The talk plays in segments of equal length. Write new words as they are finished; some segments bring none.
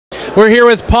We're here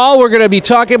with Paul. We're going to be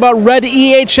talking about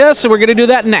Red-EHS, and we're going to do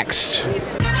that next.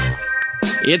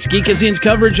 It's Geekazine's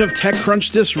coverage of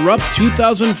TechCrunch Disrupt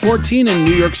 2014 in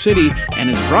New York City, and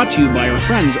is brought to you by our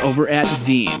friends over at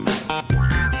Veeam.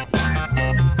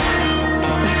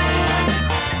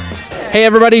 Hey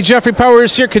everybody, Jeffrey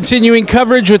Powers here, continuing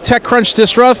coverage with TechCrunch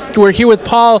Disrupt. We're here with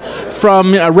Paul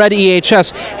from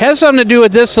Red-EHS. Has something to do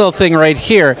with this little thing right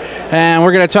here, and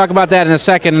we're going to talk about that in a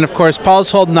second. And of course,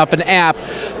 Paul's holding up an app.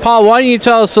 Paul, why don't you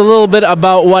tell us a little bit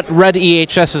about what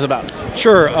Red-EHS is about?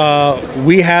 Sure.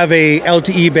 We have a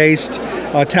LTE-based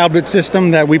tablet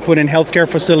system that we put in healthcare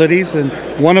facilities, and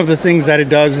one of the things that it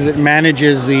does is it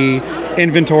manages the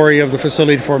inventory of the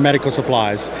facility for medical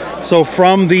supplies. So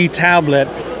from the tablet,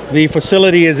 the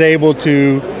facility is able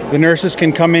to, the nurses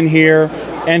can come in here,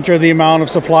 enter the amount of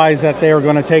supplies that they are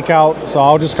going to take out. So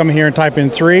I'll just come here and type in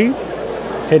 3,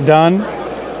 hit done,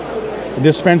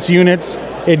 dispense units.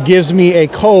 It gives me a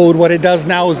code. What it does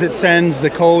now is it sends the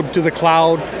code to the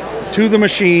cloud, to the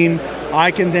machine.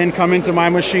 I can then come into my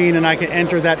machine and I can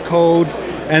enter that code,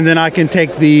 and then I can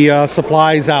take the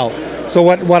supplies out. So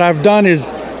what I've done is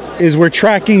we're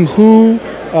tracking who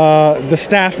the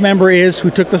staff member is who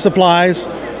took the supplies,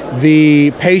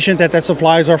 the patient that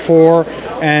supplies are for,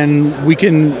 and we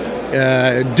can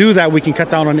do that. We can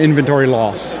cut down on inventory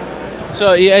loss.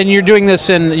 So, and you're doing this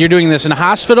in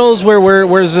hospitals.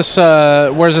 Where's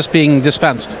this being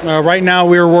dispensed? Right now,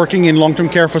 we're working in long-term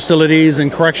care facilities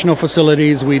and correctional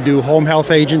facilities. We do home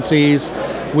health agencies.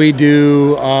 We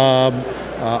do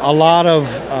a lot of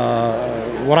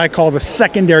what I call the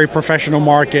secondary professional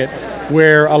market,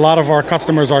 where a lot of our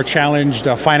customers are challenged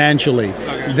financially.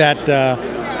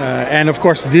 Okay. And of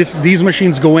course, these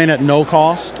machines go in at no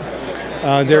cost.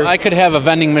 So I could have a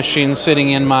vending machine sitting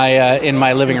in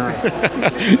my living room.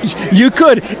 You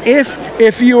could,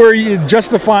 if you were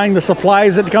justifying the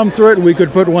supplies that come through it, we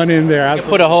could put one in there. You could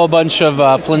put a whole bunch of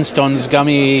Flintstones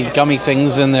gummy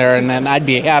things in there, and then I'd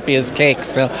be happy as cake.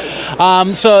 So,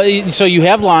 so you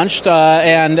have launched,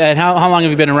 and how long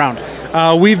have you been around?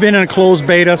 We've been in a closed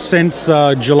beta since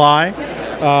July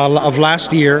of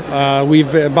last year.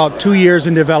 We've about 2 years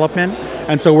in development,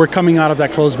 and so we're coming out of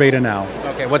that closed beta now.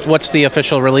 Okay, what's the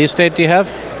official release date do you have?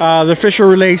 The official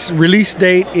release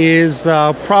date is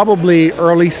probably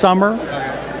early summer,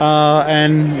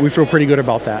 and we feel pretty good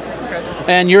about that. Okay.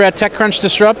 And you're at TechCrunch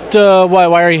Disrupt.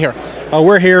 Why are you here?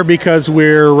 We're here because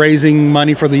we're raising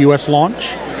money for the U.S.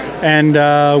 launch, and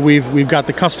we've got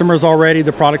the customers already,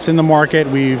 the products in the market.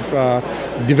 We've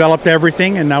developed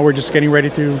everything, and now we're just getting ready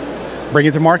to bring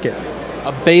it to market.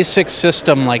 A basic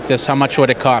system like this, how much would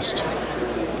it cost?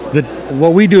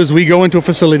 What we do is we go into a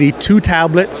facility, 2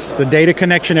 tablets, the data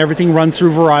connection, everything runs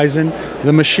through Verizon.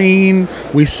 The machine,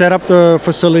 we set up the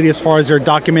facility as far as their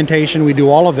documentation, we do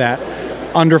all of that,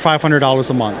 under $500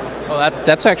 a month. Well,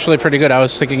 that's actually pretty good. I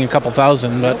was thinking a couple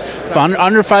thousand, but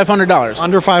under $500.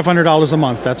 Under $500 a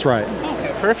month, that's right.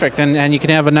 Perfect, and you can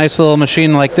have a nice little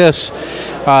machine like this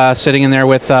sitting in there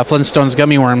with Flintstones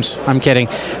gummy worms. I'm kidding.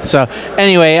 So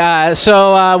anyway,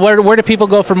 where do people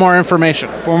go for more information?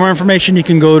 For more information, you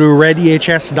can go to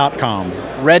RedEHS.com.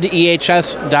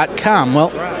 RedEHS.com. Well,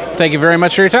 thank you very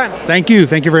much for your time. Thank you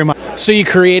very much. So you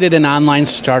created an online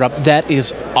startup. That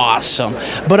is awesome.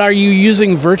 But are you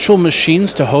using virtual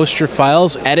machines to host your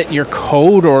files, edit your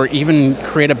code, or even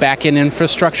create a back-end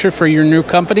infrastructure for your new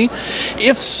company?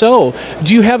 If so,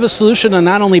 do you have a solution to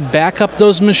not only back up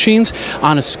those machines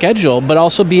on a schedule, but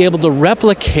also be able to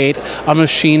replicate a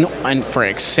machine for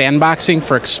sandboxing,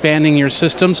 for expanding your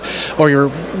systems, or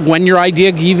when your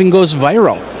idea even goes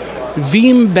viral?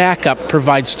 Veeam Backup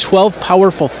provides 12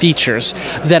 powerful features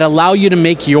that allow you to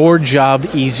make your job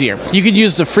easier. You could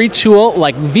use the free tool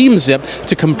like VeeamZip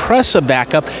to compress a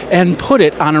backup and put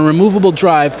it on a removable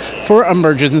drive for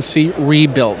emergency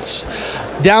rebuilds.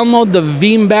 Download the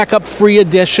Veeam Backup Free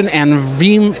Edition and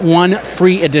Veeam One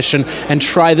Free Edition and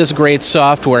try this great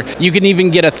software. You can even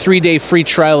get a 3-day free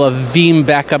trial of Veeam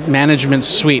Backup Management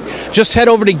Suite. Just head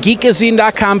over to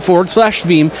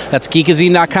Geekazine.com/Veeam. That's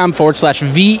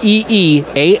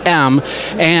Geekazine.com/VEEAM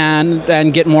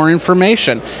and get more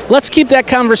information. Let's keep that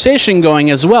conversation going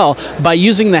as well by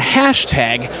using the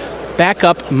hashtag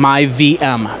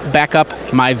BackupMyVM.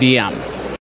 BackupMyVM.